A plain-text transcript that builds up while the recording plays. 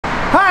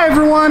Hi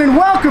everyone, and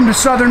welcome to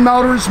Southern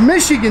Motors,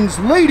 Michigan's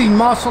leading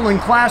muscle and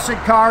classic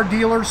car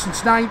dealer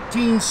since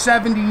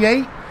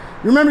 1978.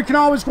 Remember, you can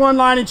always go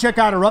online and check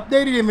out our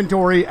updated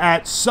inventory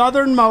at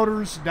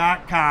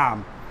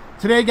southernmotors.com.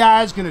 Today,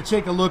 guys, going to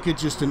take a look at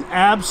just an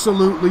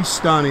absolutely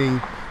stunning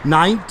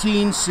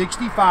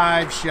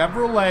 1965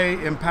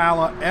 Chevrolet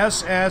Impala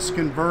SS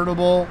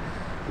convertible.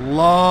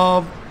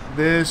 Love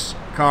this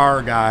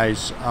car,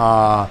 guys.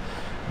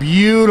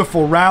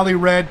 Beautiful rally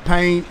red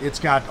paint. It's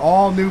got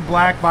all new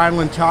black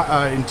vinyl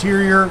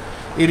interior.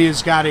 It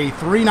has got a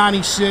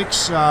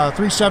 396,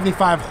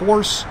 375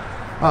 horse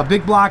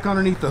big block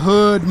underneath the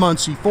hood,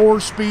 Muncie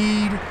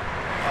 4-speed.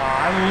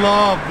 I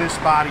love this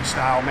body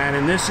style, man,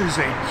 and this is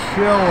a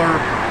killer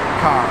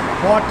car.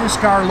 Bought this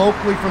car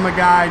locally from a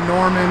guy,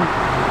 Norman.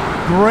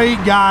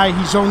 Great guy.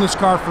 He's owned this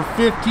car for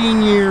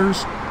 15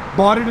 years.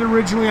 Bought it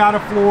originally out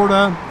of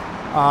Florida.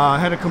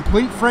 Had a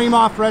complete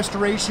frame-off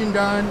restoration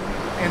done.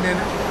 And then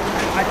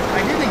I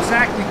didn't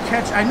exactly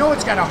catch, I know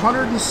it's got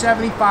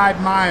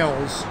 175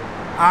 miles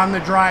on the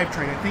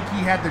drivetrain. I think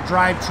he had the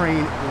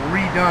drivetrain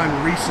redone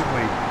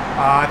recently.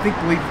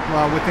 Believe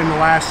within the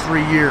last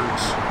 3 years.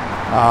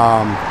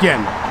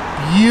 Again,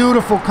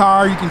 beautiful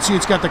car. You can see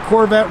it's got the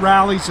Corvette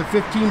rallies, the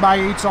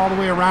 15x8s all the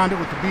way around it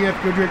with the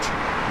BF Goodrich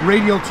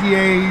Radial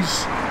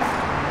TAs.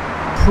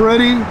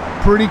 Pretty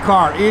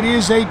car. It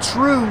is a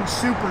true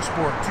super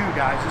sport too,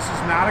 guys. This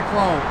is not a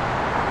clone.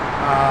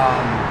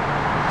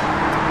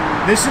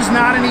 This is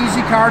not an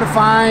easy car to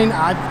find.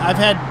 I've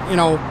had, you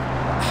know,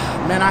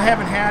 man, I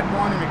haven't had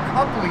one in a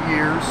couple of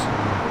years,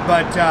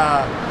 but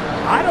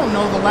I don't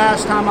know the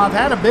last time I've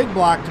had a big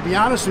block, to be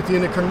honest with you,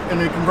 in a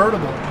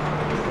convertible.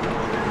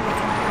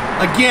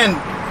 Again,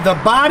 the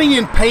body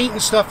and paint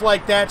and stuff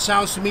like that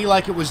sounds to me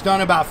like it was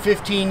done about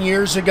 15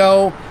 years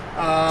ago.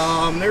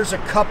 There's a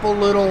couple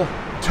little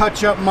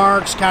touch-up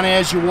marks kind of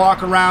as you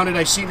walk around it.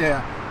 I seen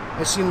a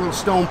little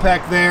stone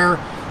peck there.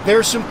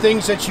 There's some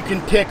things that you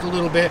can pick a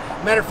little bit.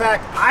 Matter of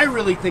fact, I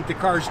really think the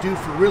car's due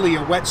for really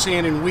a wet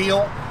sand and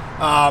wheel.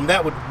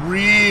 That would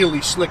really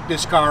slick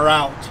this car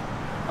out.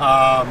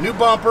 New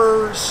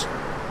bumpers.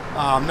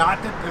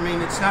 Not that, I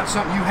mean, it's not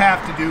something you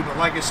have to do, but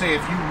like I say,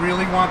 if you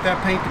really want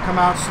that paint to come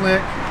out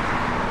slick,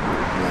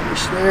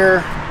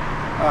 there.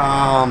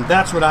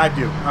 That's what I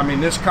do. I mean,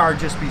 this car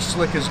just be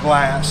slick as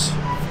glass.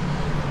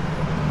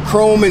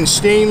 Chrome and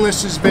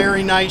stainless is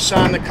very nice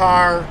on the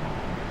car.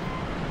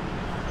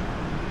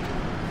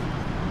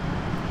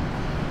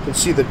 You can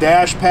see the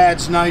dash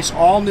pad's nice,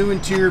 all new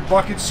interior,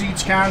 bucket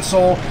seats,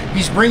 console.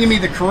 He's bringing me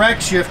the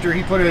correct shifter.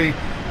 He put a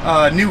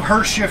new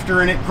Hurst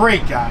shifter in it.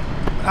 Great guy,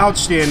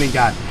 outstanding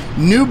guy.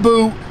 New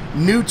boot,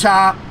 new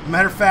top.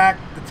 Matter of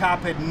fact, the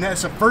top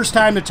it's the first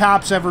time the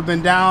top's ever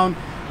been down.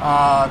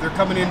 They're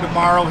coming in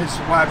tomorrow.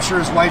 I'm sure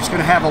his wife's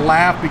going to have a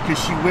laugh because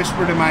she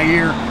whispered in my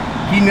ear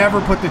he never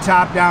put the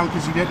top down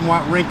because he didn't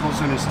want wrinkles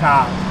in his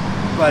top.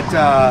 But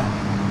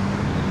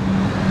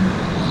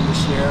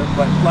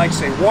like I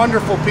say,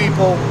 wonderful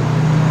people.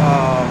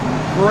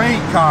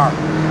 Great car.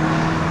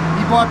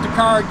 He bought the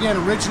car again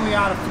originally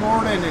out of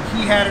Florida, and then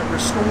he had it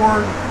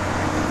restored.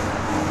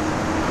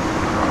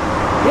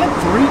 He had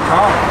 3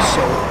 cars,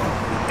 so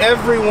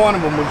every one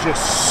of them was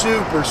just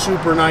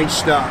super nice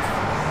stuff.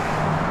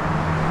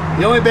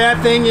 The only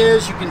bad thing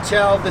is you can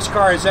tell this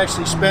car has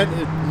actually spent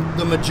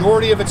the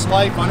majority of its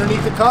life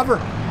underneath the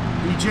cover.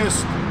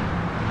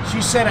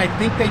 She said, I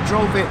think they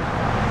drove it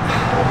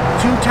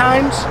 2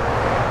 times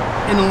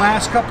in the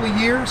last couple of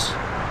years.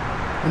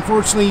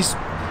 Unfortunately, he's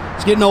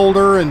getting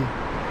older, and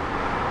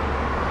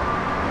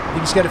I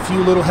think he's got a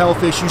few little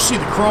health issues. See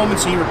the chrome, and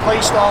so he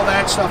replaced all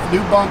that stuff,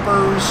 new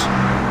bumpers.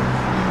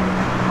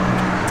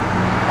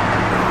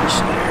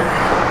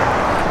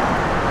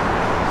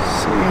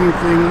 Same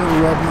thing, a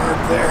little rub mark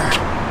there.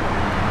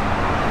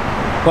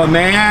 But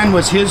man,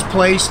 was his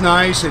place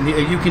nice, and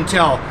you can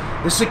tell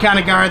this is the kind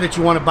of guy that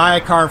you want to buy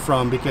a car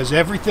from, because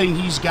everything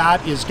he's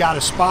got is got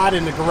a spot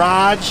in the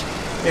garage,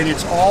 and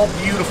it's all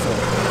beautiful.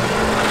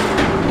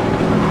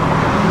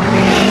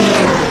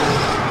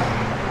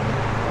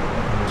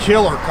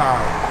 Killer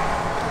car.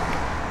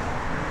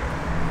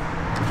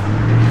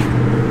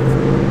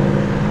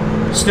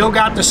 Still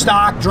got the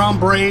stock drum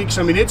brakes.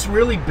 I mean, it's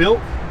really built,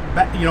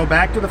 you know,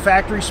 back to the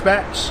factory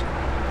specs.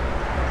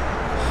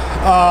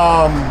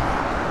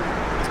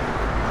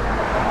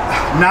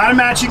 Not a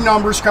matching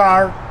numbers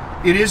car.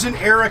 It is an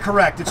era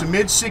correct. It's a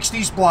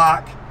mid-60s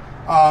block.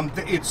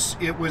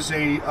 It was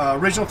a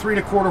original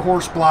 3¼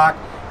 horse block.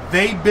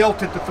 They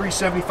built it to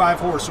 375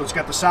 horse, so it's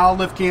got the solid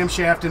lift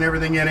camshaft and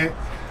everything in it.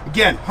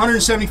 Again,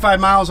 175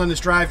 miles on this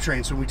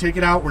drivetrain, so when we take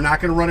it out, we're not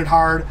going to run it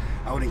hard.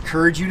 I would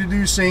encourage you to do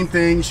the same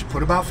thing. You should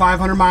put about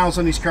 500 miles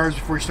on these cars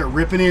before you start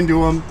ripping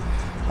into them.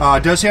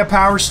 It does have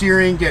power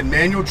steering, again,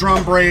 manual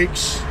drum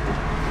brakes.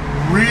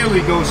 Really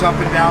goes up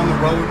and down the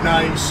road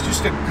nice.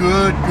 Just a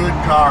good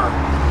car.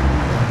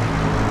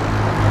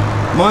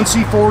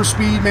 Muncie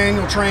 4-speed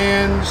manual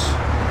trans.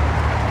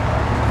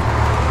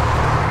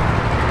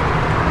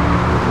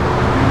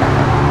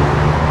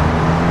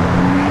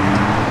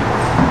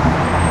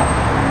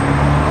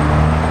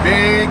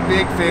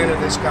 big fan of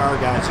this car,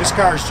 guys. This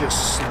car is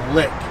just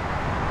slick.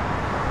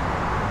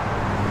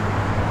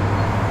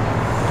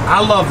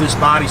 I love this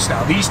body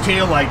style. These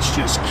taillights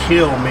just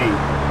kill me.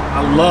 I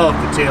love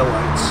the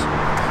taillights.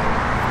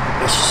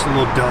 It's just a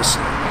little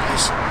dusty,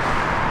 guys.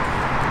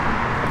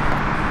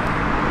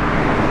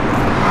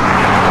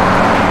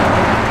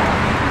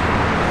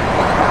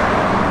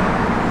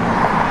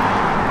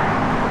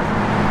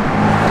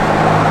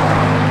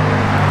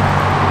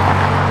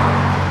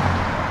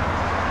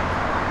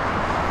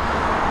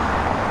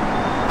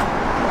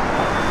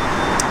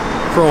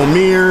 Chrome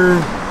mirror,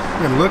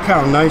 and look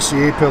how nice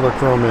the A-pillar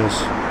chrome is.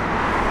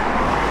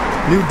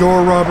 New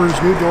door rubbers,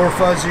 new door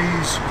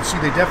fuzzies. You can see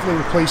they definitely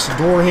replaced the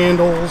door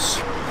handles.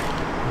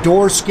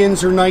 Door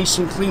skins are nice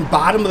and clean.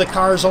 Bottom of the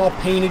car is all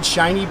painted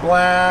shiny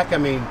black. I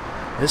mean,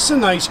 this is a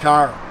nice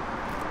car.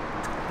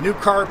 New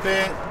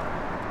carpet,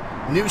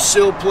 new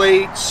sill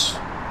plates.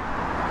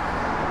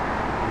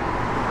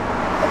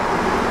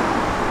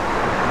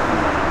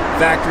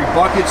 Factory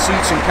bucket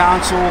seats and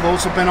console,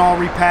 those have been all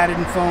repadded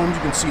and foamed.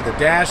 You can see the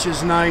dash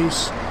is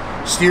nice.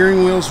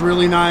 Steering wheel's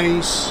really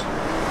nice.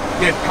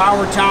 Again,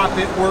 power top,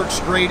 it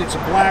works great. It's a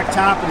black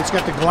top and it's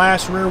got the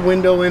glass rear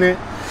window in it.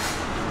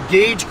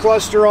 Gauge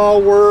cluster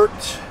all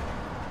worked.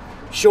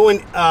 Showing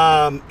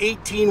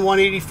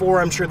 18,184,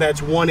 I'm sure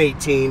that's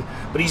 118.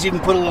 But he's even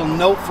put a little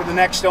note for the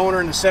next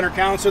owner in the center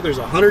console. There's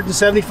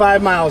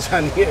 175 miles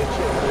on the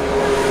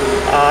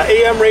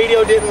AM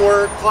radio didn't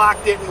work,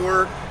 clock didn't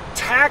work.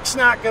 Tach's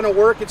not going to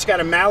work. It's got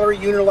a Mallory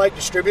Unilite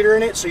distributor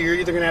in it, so you're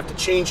either going to have to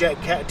change that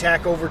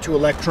tach over to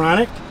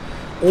electronic,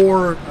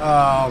 or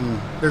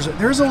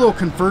there's a little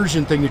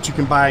conversion thing that you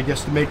can buy, I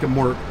guess, to make them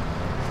work,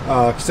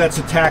 because that's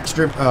a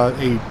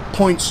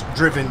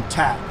points-driven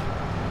tach.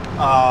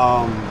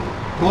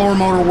 Blower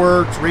motor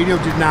worked, radio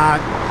did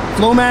not.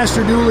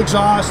 Flowmaster dual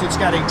exhaust. It's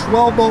got a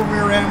 12-bolt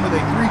rear end with a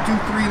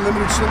 323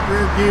 limited slip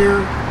rear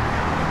gear.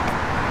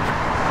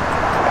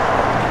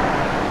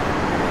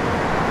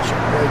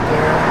 Right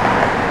there.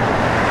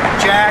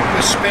 Jack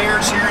with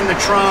spares here in the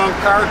trunk.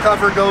 Car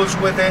cover goes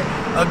with it.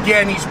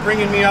 Again, he's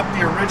bringing me up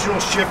the original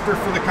shifter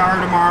for the car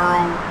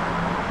tomorrow.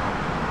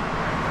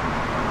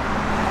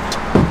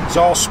 It's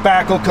all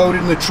spackle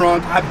coated in the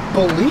trunk. I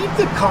believe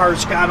the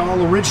car's got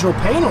all original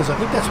panels. I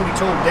think that's what he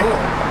told Dale.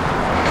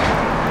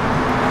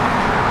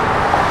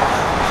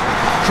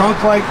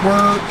 Trunk light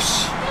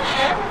works.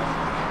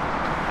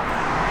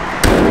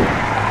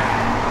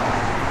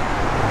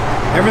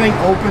 Everything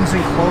opens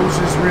and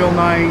closes real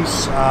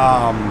nice.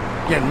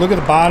 Again, look at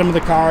the bottom of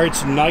the car.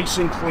 It's nice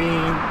and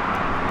clean.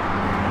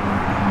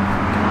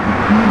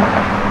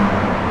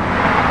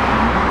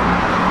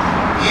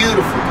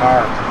 Beautiful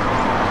car.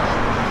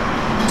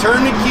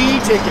 Turn the key,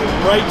 take it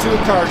right to a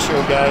car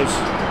show, guys.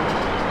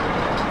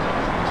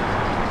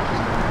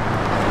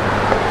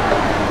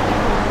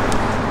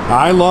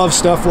 I love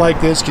stuff like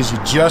this because you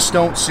just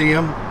don't see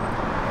them.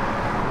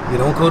 You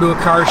don't go to a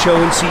car show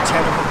and see 10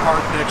 of them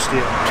parked next to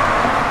you.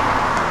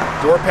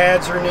 Door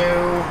pads are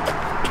new.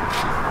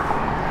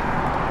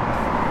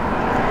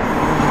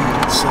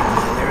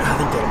 Something in there. I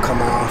think that'll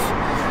come off.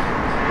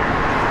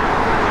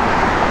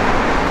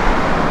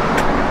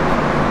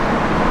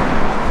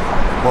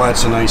 Well,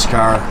 that's a nice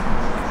car.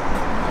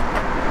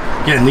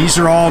 Again, these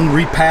are all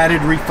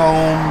repadded,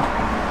 refoamed.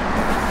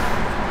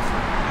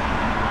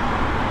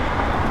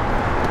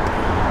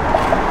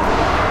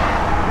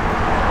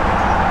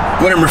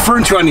 What I'm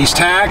referring to on these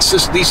tachs,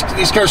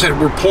 these cars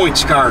were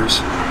points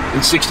cars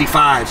in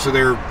 '65, so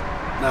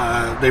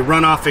they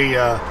run off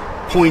a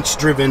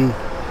points-driven.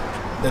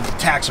 The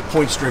tach's a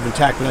points-driven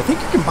tach, but I think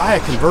you can buy a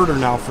converter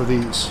now for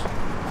these.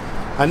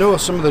 I know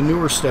some of the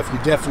newer stuff you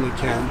definitely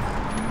can.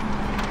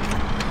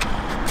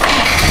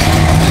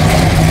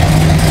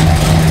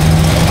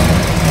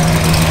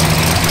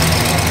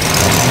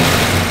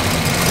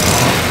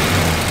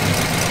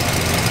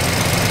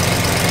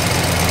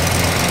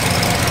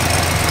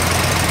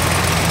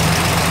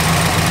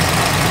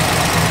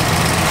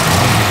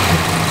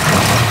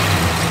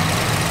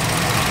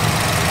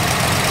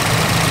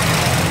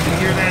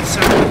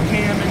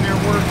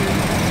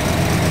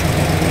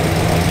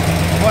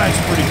 That's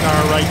a pretty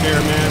car right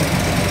there, man.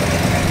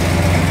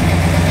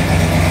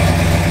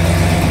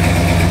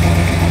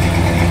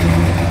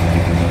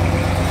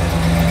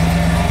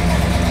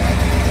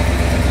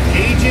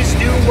 Gauges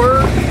do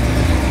work.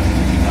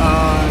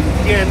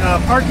 Again,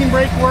 parking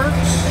brake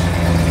works.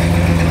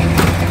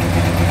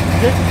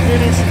 This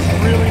finish is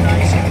really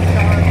nice on the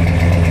car.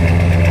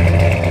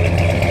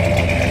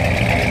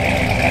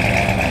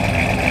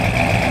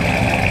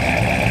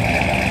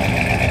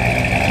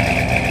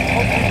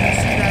 Hopefully you can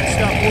see that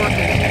stuff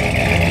working.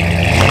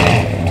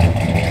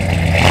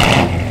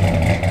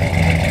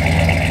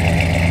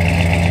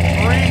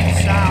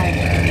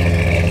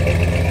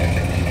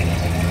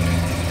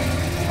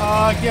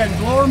 Again,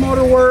 blower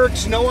motor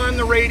works, no on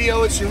the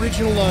radio, it's the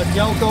original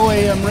Delco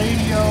AM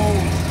radio.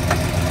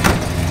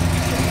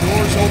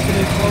 Doors open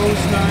and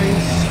close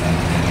nice.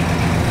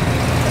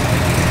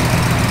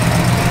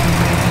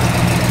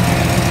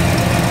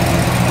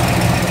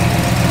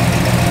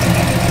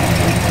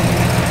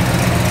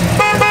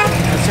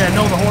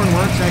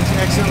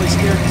 accidentally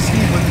scared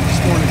Steve with it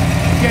this morning.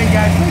 Again,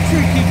 guys, make sure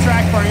you keep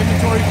track of our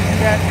inventory. You can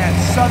do that at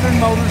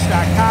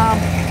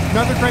southernmotors.com.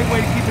 Another great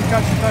way to keep in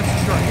touch with us is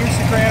through our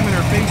Instagram and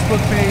our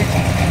Facebook page.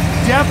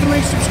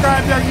 Definitely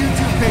subscribe to our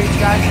YouTube page,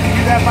 guys. You can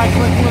do that by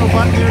clicking the little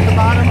button here at the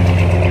bottom.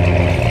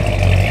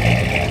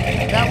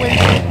 That way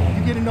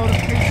you get a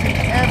notification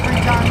every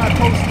time